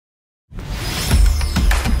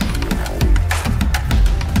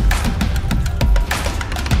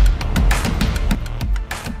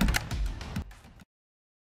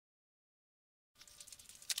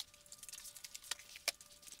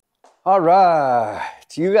All right,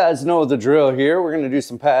 you guys know the drill here. We're going to do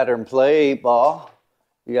some pattern play, 8-ball.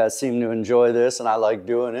 You guys seem to enjoy this, and I like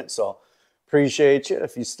doing it, so appreciate you.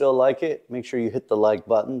 If you still like it, make sure you hit the like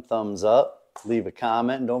button, thumbs up, leave a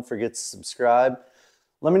comment, and don't forget to subscribe.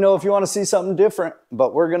 Let me know if you want to see something different,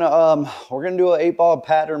 but we're gonna do an 8-ball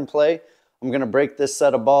pattern play. I'm gonna break this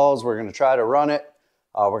set of balls. We're gonna try to run it.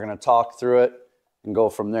 We're gonna talk through it and go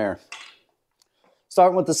from there.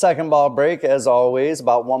 Starting with the second ball break, as always,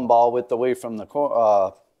 about 1 ball width away from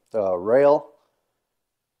the rail.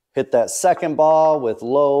 Hit that second ball with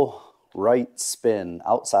low right spin,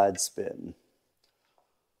 outside spin.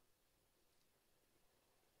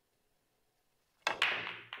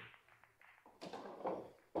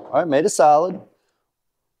 All right, made it solid.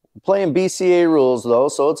 We're playing BCA rules though,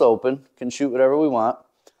 so it's open. Can shoot whatever we want.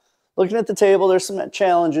 Looking at the table, there's some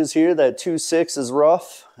challenges here. That 2-6 is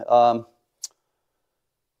rough.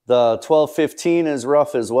 The 12-15 is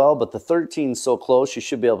rough as well, but the 13 is so close, you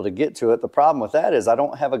should be able to get to it. The problem with that is I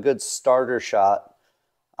don't have a good starter shot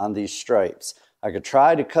on these stripes. I could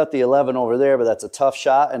try to cut the 11 over there, but that's a tough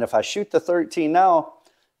shot. And if I shoot the 13 now,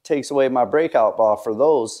 it takes away my breakout ball for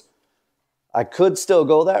those. I could still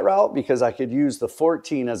go that route because I could use the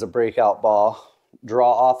 14 as a breakout ball,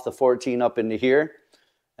 draw off the 14 up into here,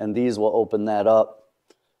 and these will open that up.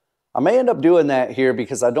 I may end up doing that here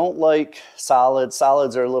because I don't like solids.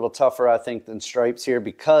 Solids are a little tougher, I think, than stripes here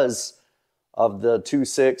because of the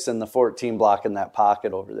 2-6 and the 14 blocking that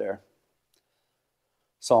pocket over there.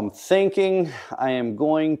 So I'm thinking I am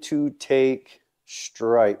going to take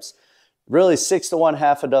stripes. Really 6 to 1,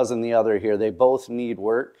 half a dozen the other here. They both need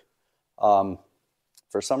work.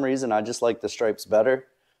 For some reason, I just like the stripes better.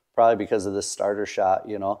 Probably because of this starter shot,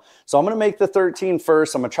 you know. So I'm going to make the 13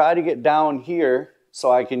 first. I'm going to try to get down here so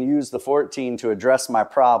I can use the 14 to address my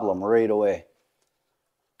problem right away.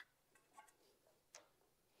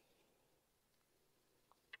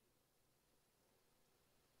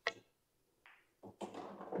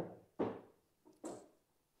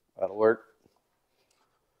 That'll work.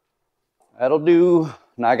 That'll do.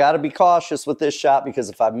 Now I got to be cautious with this shot because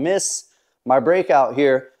if I miss my breakout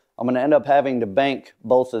here, I'm going to end up having to bank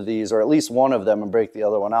both of these, or at least one of them, and break the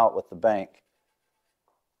other one out with the bank.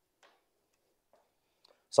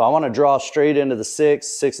 So I want to draw straight into the 6.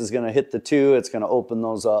 6 is going to hit the 2. It's going to open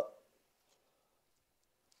those up.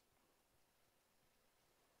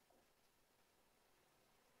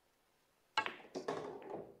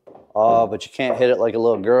 Oh, but you can't hit it like a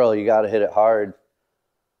little girl. You got to hit it hard.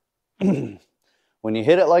 When you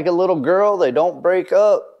hit it like a little girl, they don't break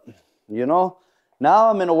up, you know? Now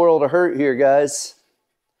I'm in a world of hurt here, guys.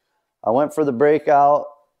 I went for the breakout,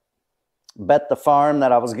 bet the farm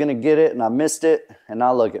that I was going to get it, and I missed it. And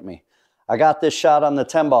now look at me. I got this shot on the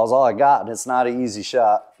 10 balls, all I got, and it's not an easy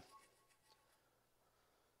shot.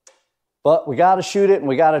 But we got to shoot it, and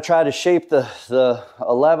we got to try to shape the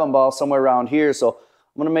 11 ball somewhere around here. So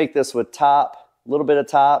I'm going to make this with top, a little bit of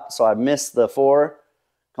top, so I missed the 4.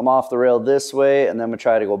 Come off the rail this way, and then we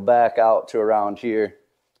try to go back out to around here.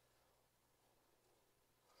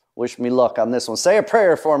 Wish me luck on this one. Say a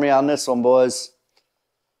prayer for me on this one, boys.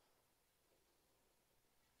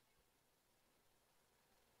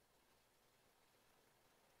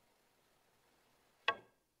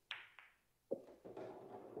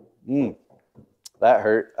 That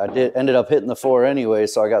hurt. I ended up hitting the 4 anyway,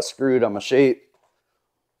 so I got screwed on my shape.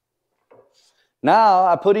 Now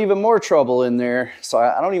I put even more trouble in there, so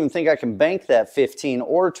I don't even think I can bank that 15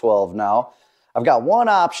 or 12 now. I've got one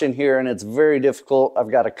option here, and it's very difficult. I've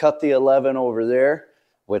got to cut the 11 over there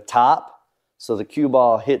with top, so the cue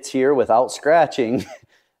ball hits here without scratching,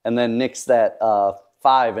 and then nicks that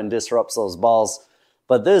 5 and disrupts those balls.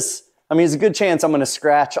 But this, I mean, it's a good chance I'm going to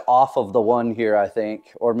scratch off of the 1 here, I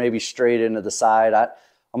think, or maybe straight into the side. I'm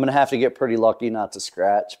going to have to get pretty lucky not to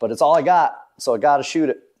scratch, but it's all I got, so I got to shoot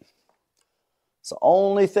it. It's the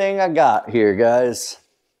only thing I got here, guys.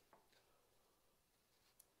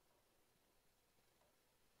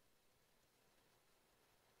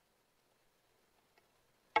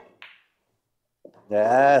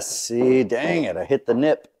 Yeah, see, dang it, I hit the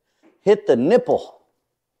nip. Hit the nipple.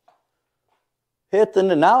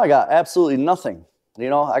 Now I got absolutely nothing. You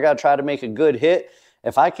know, I got to try to make a good hit.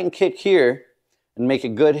 If I can kick here and make a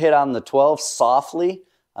good hit on the 12 softly,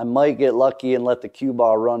 I might get lucky and let the cue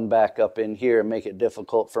ball run back up in here and make it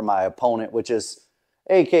difficult for my opponent, which is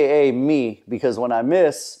AKA me, because when I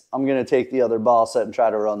miss, I'm going to take the other ball set and try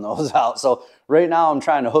to run those out. So right now I'm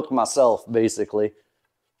trying to hook myself, basically.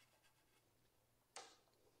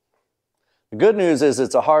 The good news is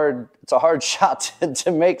it's a hard shot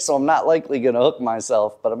to make, so I'm not likely going to hook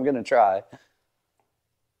myself, but I'm going to try.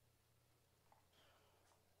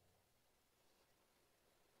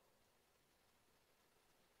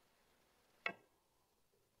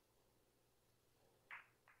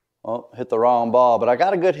 Oh, hit the wrong ball, but I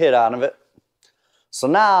got a good hit out of it. So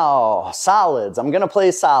now, solids. I'm going to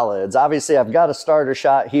play solids. Obviously, I've got a starter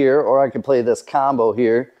shot here, or I could play this combo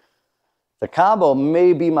here. The combo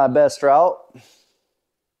may be my best route.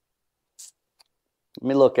 Let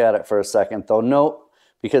me look at it for a second, though. Nope,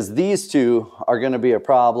 because these two are going to be a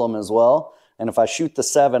problem as well. And if I shoot the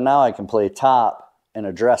 7 now, I can play top and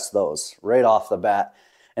address those right off the bat.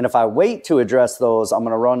 And if I wait to address those, I'm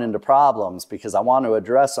going to run into problems because I want to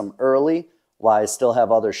address them early while I still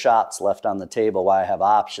have other shots left on the table, while I have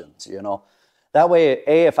options, you know. That way,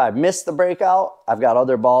 A, if I miss the breakout, I've got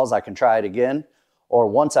other balls, I can try it again. Or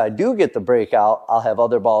once I do get the breakout, I'll have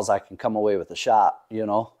other balls I can come away with a shot, you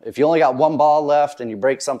know. If you only got one ball left and you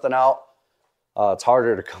break something out, it's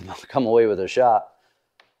harder to come away with a shot.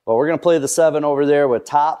 But we're going to play the 7 over there with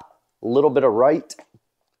top, a little bit of right,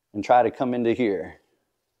 and try to come into here.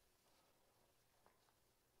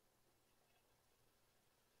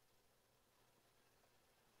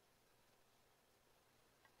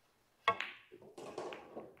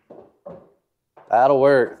 That'll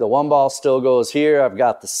work. The 1 ball still goes here. I've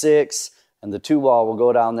got the 6, and the 2 ball will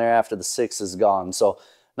go down there after the 6 is gone. So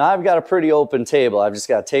now I've got a pretty open table. I've just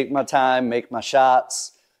got to take my time, make my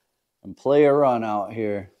shots, and play a run out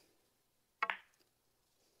here.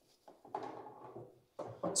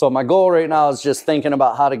 So my goal right now is just thinking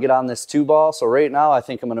about how to get on this 2 ball. So right now I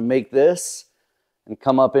think I'm going to make this and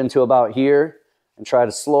come up into about here and try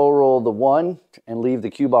to slow roll the 1 and leave the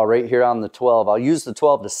cue ball right here on the 12. I'll use the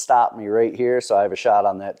 12 to stop me right here, so I have a shot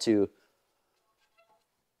on that too.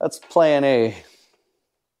 That's plan A.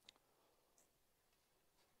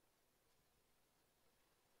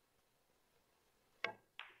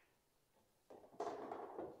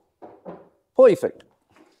 Perfect.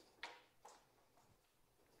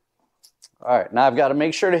 All right, now I've got to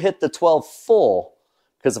make sure to hit the 12 full,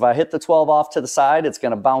 because if I hit the 12 off to the side, it's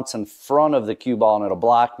going to bounce in front of the cue ball and it'll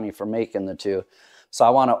block me from making the 2. So I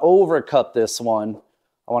want to overcut this one.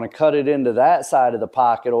 I want to cut it into that side of the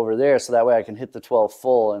pocket over there so that way I can hit the 12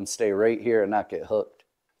 full and stay right here and not get hooked.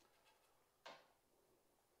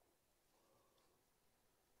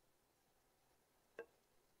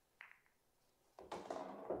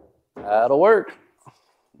 That'll work.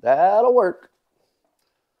 That'll work.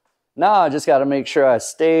 Now I just got to make sure I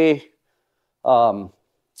stay on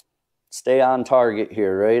target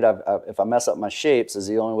here, right? If I mess up my shapes is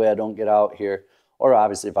the only way I don't get out here, or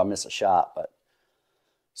obviously if I miss a shot. But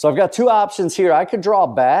so I've got 2 options here. I could draw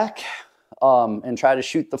back and try to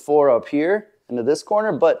shoot the 4 up here into this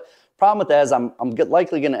corner, but problem with that is I'm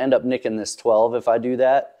likely going to end up nicking this 12 if I do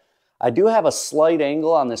that. I do have a slight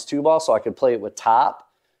angle on this 2 ball, so I could play it with top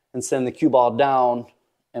and send the cue ball down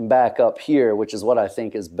and back up here, which is what I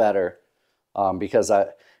think is better because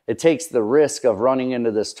it takes the risk of running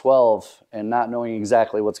into this 12 and not knowing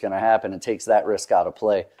exactly what's going to happen. It takes that risk out of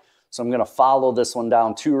play. So I'm going to follow this one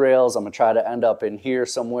down 2 rails. I'm going to try to end up in here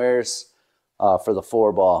somewheres for the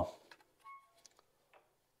 4 ball.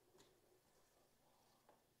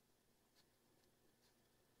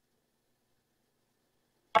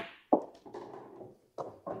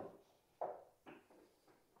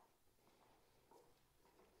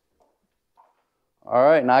 All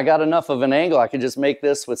right, now I got enough of an angle. I can just make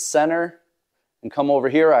this with center and come over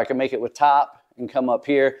here. Or I can make it with top and come up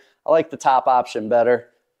here. I like the top option better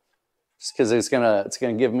just because it's gonna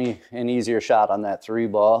give me an easier shot on that 3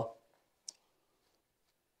 ball.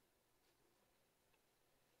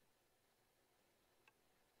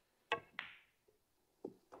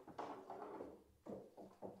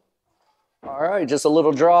 All right, just a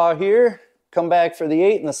little draw here. Come back for the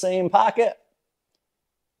 8 in the same pocket.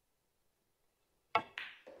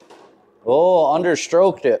 Oh,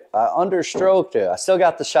 understroked it. I understroked it. I still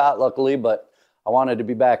got the shot, luckily, but I wanted to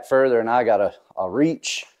be back further, and I got a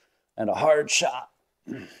reach and a hard shot.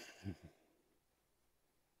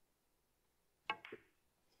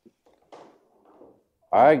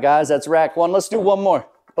 All right, guys, that's rack 1. Let's do one more.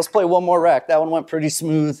 Let's play one more rack. That one went pretty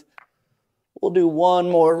smooth. We'll do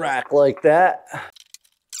one more rack like that.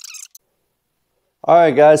 All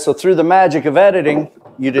right, guys, so through the magic of editing,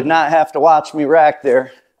 you did not have to watch me rack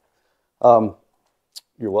there.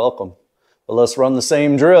 You're welcome. But let's run the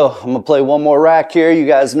same drill. I'm gonna play one more rack here. You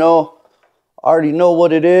guys already know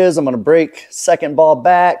what it is. I'm gonna break second ball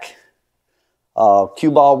back.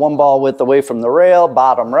 Cue ball, 1 ball width away from the rail,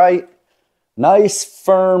 bottom right. Nice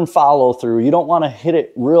firm follow through. You don't wanna hit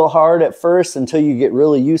it real hard at first until you get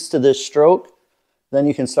really used to this stroke. Then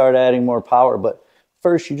you can start adding more power. But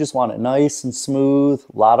first you just want it nice and smooth,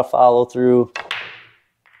 a lot of follow through.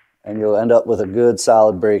 And you'll end up with a good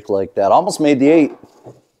solid break like that. Almost made the 8.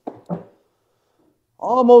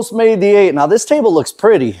 Almost made the 8. Now this table looks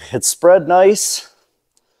pretty. It's spread nice.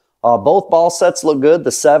 Both ball sets look good.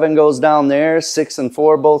 The 7 goes down there. 6 and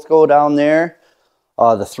 4 both go down there.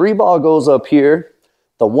 The 3 ball goes up here.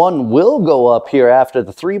 The 1 will go up here after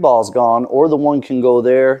the 3 ball's gone, or the 1 can go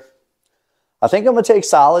there. I think I'm going to take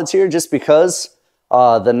solids here just because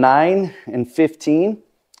the 9 and 15,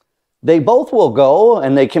 they both will go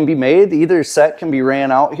and they can be made. Either set can be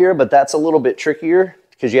ran out here, but that's a little bit trickier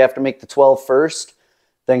because you have to make the 12 first,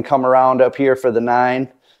 then come around up here for the 9,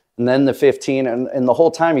 and then the 15. And the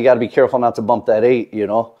whole time you got to be careful not to bump that 8, you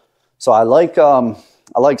know. So I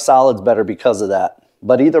like solids better because of that.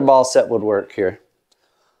 But either ball set would work here.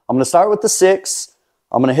 I'm going to start with the 6.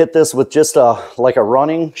 I'm going to hit this with just like a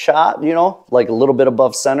running shot, you know, like a little bit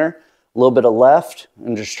above center, a little bit of left,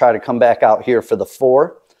 and just try to come back out here for the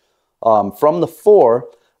 4. From the 4,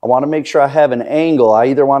 I want to make sure I have an angle. I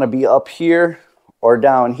either want to be up here or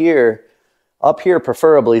down here. Up here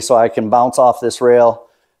preferably so I can bounce off this rail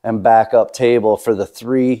and back up table for the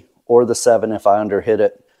 3 or the 7 if I underhit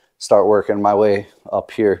it. Start working my way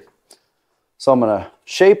up here. So I'm going to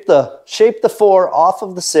shape the 4 off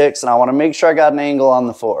of the 6, and I want to make sure I got an angle on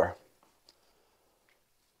the 4.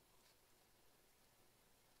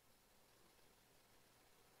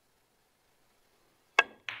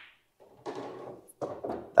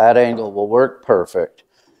 That angle will work perfect.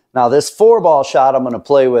 Now this 4 ball shot I'm going to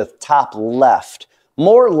play with top left.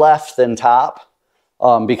 More left than top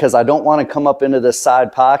because I don't want to come up into this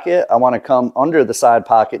side pocket. I want to come under the side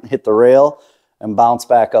pocket and hit the rail and bounce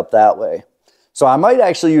back up that way. So I might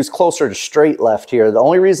actually use closer to straight left here. The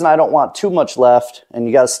only reason I don't want too much left, and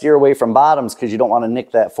you got to steer away from bottoms because you don't want to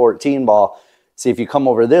nick that 14 ball. See, if you come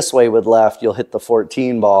over this way with left, you'll hit the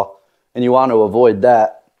 14 ball, and you want to avoid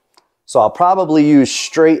that. So I'll probably use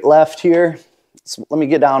straight left here. So let me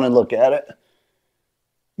get down and look at it.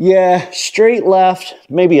 Yeah, straight left,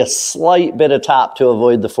 maybe a slight bit of top to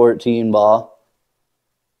avoid the 14 ball.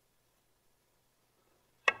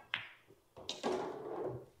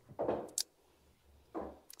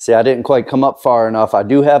 See, I didn't quite come up far enough. I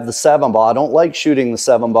do have the 7 ball. I don't like shooting the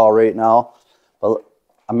 7 ball right now, but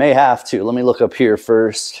I may have to. Let me look up here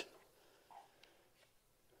first.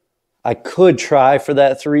 I could try for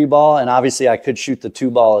that 3 ball, and obviously I could shoot the 2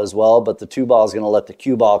 ball as well, but the 2 ball is going to let the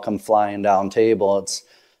cue ball come flying down table. It's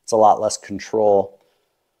a lot less control.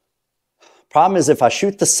 Problem is if I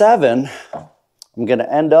shoot the 7, I'm going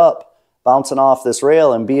to end up bouncing off this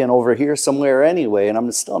rail and being over here somewhere anyway, and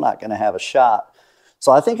I'm still not going to have a shot.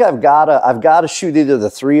 So I think I've got to shoot either the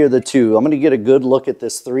 3 or the 2. I'm going to get a good look at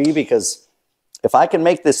this 3 because if I can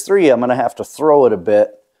make this 3, I'm going to have to throw it a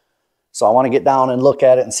bit. So I want to get down and look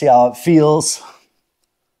at it and see how it feels.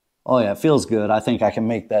 Oh yeah, it feels good. I think I can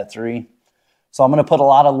make that 3. So I'm going to put a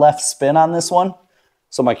lot of left spin on this one.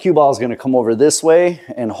 So my cue ball is going to come over this way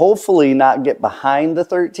and hopefully not get behind the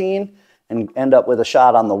 13 and end up with a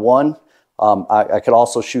shot on the 1. I could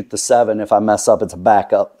also shoot the 7 if I mess up. It's a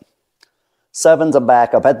backup. 7's a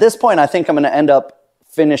backup. At this point, I think I'm going to end up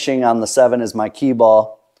finishing on the 7 as my key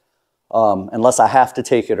ball, unless I have to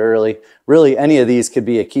take it early. Really, any of these could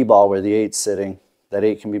be a key ball where the 8's sitting. That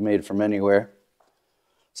 8 can be made from anywhere.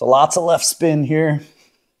 So lots of left spin here.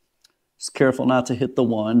 Just careful not to hit the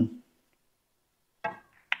 1.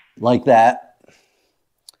 Like that.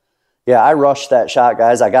 Yeah, I rushed that shot,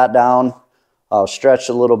 guys. I got down, stretched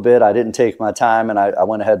a little bit. I didn't take my time, and I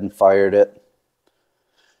went ahead and fired it.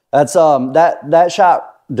 That's that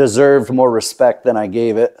shot deserved more respect than I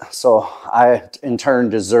gave it. So I, in turn,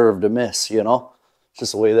 deserved a miss, you know? It's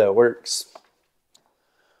just the way that works.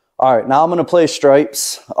 All right, now I'm going to play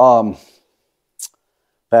stripes.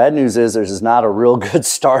 Bad news is there's not a real good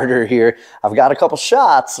starter here. I've got a couple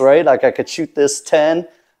shots, right? Like I could shoot this 10.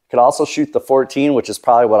 Could also shoot the 14, which is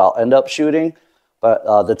probably what I'll end up shooting. But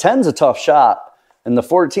the 10's a tough shot. And the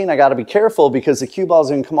 14, I got to be careful because the cue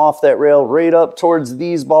ball's going to come off that rail right up towards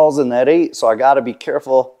these balls in that 8. So I got to be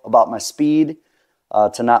careful about my speed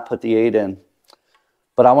to not put the 8 in.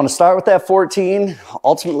 But I want to start with that 14.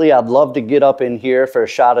 Ultimately, I'd love to get up in here for a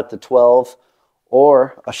shot at the 12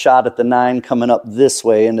 or a shot at the 9 coming up this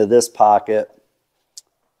way into this pocket.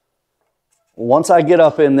 Once I get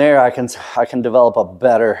up in there, I can develop a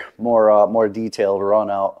better, more detailed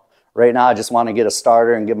run out. Right now, I just want to get a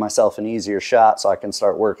starter and give myself an easier shot so I can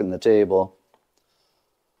start working the table.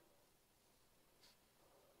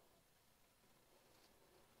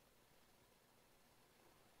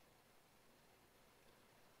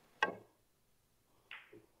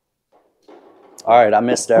 All right, I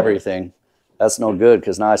missed everything. That's no good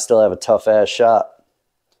because now I still have a tough-ass shot.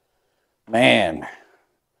 Man.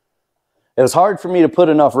 It was hard for me to put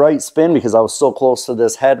enough right spin because I was so close to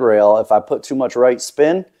this head rail. If I put too much right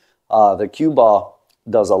spin, the cue ball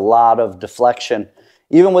does a lot of deflection.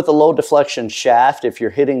 Even with the low deflection shaft, if you're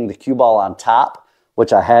hitting the cue ball on top,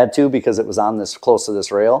 which I had to because it was on this close to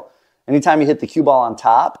this rail, anytime you hit the cue ball on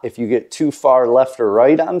top, if you get too far left or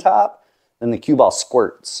right on top, then the cue ball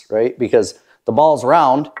squirts, right? Because the ball's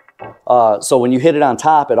round, so when you hit it on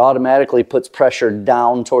top, it automatically puts pressure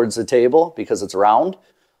down towards the table because it's round.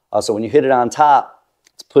 So when you hit it on top,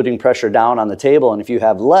 it's putting pressure down on the table. And if you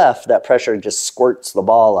have left, that pressure just squirts the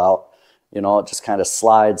ball out. You know, it just kind of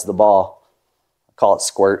slides the ball. I call it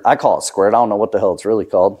squirt. I call it squirt. I don't know what the hell it's really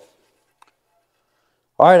called.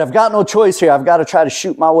 All right, I've got no choice here. I've got to try to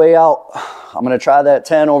shoot my way out. I'm going to try that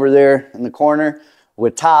 10 over there in the corner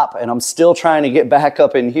with top. And I'm still trying to get back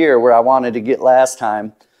up in here where I wanted to get last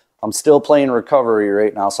time. I'm still playing recovery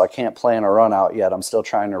right now, so I can't plan a run out yet. I'm still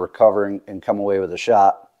trying to recover and come away with a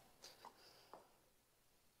shot.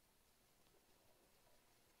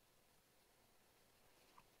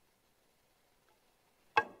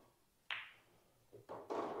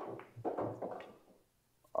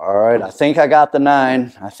 All right, I think I got the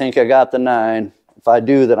 9. I think I got the 9. If I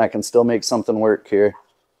do, then I can still make something work here.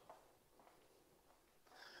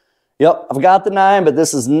 Yep, I've got the 9, but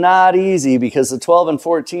this is not easy because the 12 and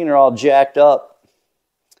 14 are all jacked up.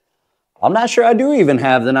 I'm not sure I do even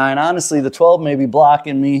have the 9. Honestly, the 12 may be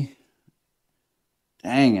blocking me.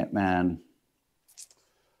 Dang it, man.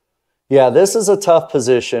 Yeah, this is a tough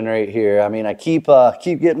position right here. I mean, I keep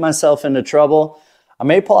getting myself into trouble. I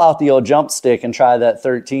may pull out the old jump stick and try that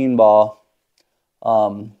 13 ball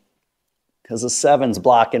because the 7's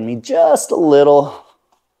blocking me just a little.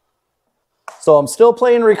 So I'm still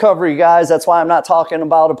playing recovery, guys. That's why I'm not talking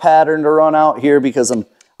about a pattern to run out here because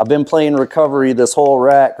I've been playing recovery this whole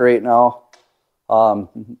rack right now.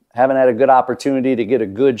 Haven't had a good opportunity to get a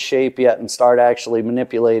good shape yet and start actually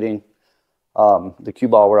manipulating the cue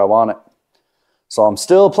ball where I want it. So I'm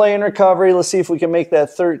still playing recovery. Let's see if we can make that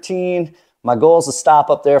 13. My goal is to stop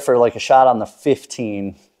up there for like a shot on the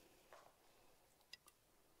 15.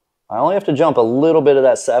 I only have to jump a little bit of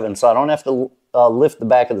that 7, so I don't have to lift the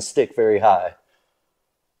back of the stick very high.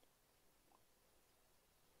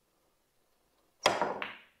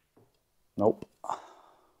 Nope.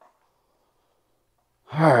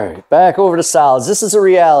 All right, back over to solids. This is the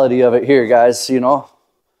reality of it here, guys. You know,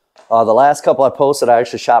 the last couple I posted, I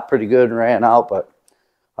actually shot pretty good and ran out, but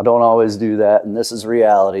I don't always do that, and this is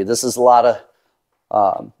reality. This is a lot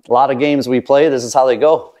of games we play. This is how they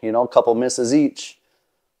go. You know, a couple misses each.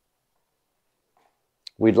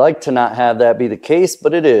 We'd like to not have that be the case,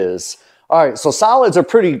 but it is. All right, so solids are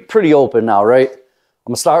pretty open now, right? I'm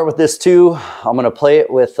gonna start with this 2. I'm gonna play it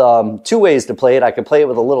with 2 ways to play it. I could play it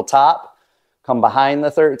with a little top, come behind the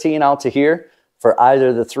 13 out to here for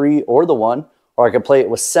either the 3 or the 1, or I could play it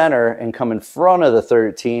with center and come in front of the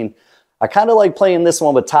 13. I kind of like playing this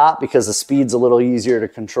one with top because the speed's a little easier to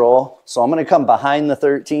control. So I'm going to come behind the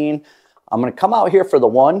 13. I'm going to come out here for the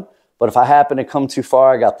 1, but if I happen to come too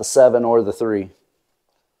far, I got the 7 or the 3.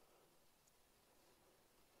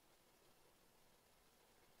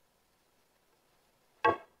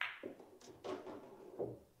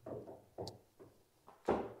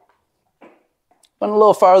 Went a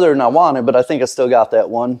little farther than I wanted, but I think I still got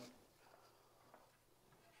that 1.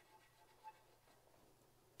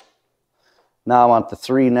 Now I want the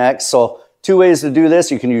 3 next. So 2 ways to do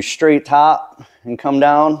this. You can use straight top and come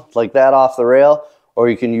down like that off the rail, or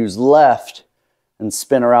you can use left and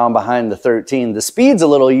spin around behind the 13. The speed's a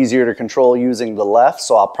little easier to control using the left,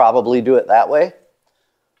 so I'll probably do it that way.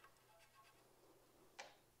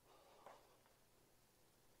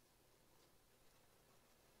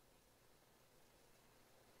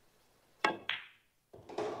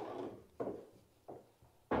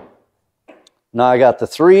 Now I got the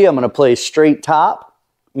 3. I'm going to play straight top,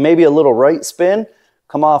 maybe a little right spin,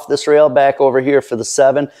 come off this rail back over here for the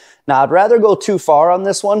 7. Now I'd rather go too far on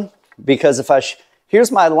this one because if here's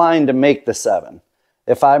my line to make the 7.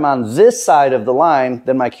 If I'm on this side of the line,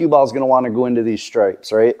 then my cue ball is going to want to go into these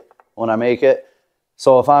stripes, right, when I make it.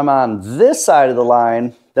 So if I'm on this side of the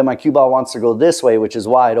line, then my cue ball wants to go this way, which is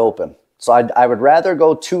wide open. So I would rather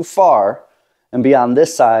go too far and be on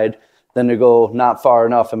this side than to go not far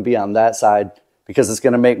enough and be on that side, because it's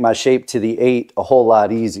going to make my shape to the 8 a whole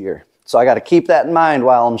lot easier. So I got to keep that in mind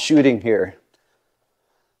while I'm shooting here.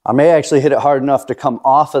 I may actually hit it hard enough to come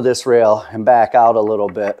off of this rail and back out a little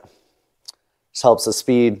bit. This helps the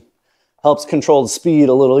speed, helps control the speed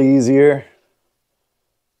a little easier.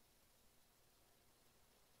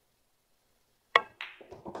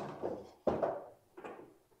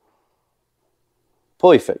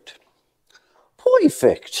 Perfect.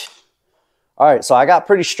 Perfect. All right, so I got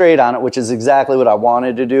pretty straight on it, which is exactly what I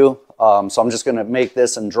wanted to do. So I'm just gonna make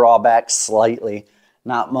this and draw back slightly.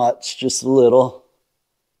 Not much, just a little.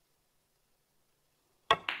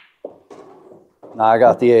 Now I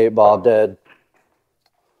got the 8-ball dead.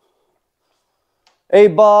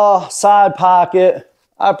 8-ball, side pocket.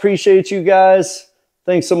 I appreciate you guys.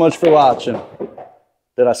 Thanks so much for watching.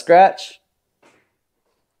 Did I scratch?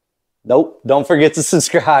 Nope. Don't forget to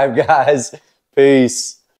subscribe, guys.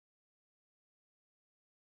 Peace.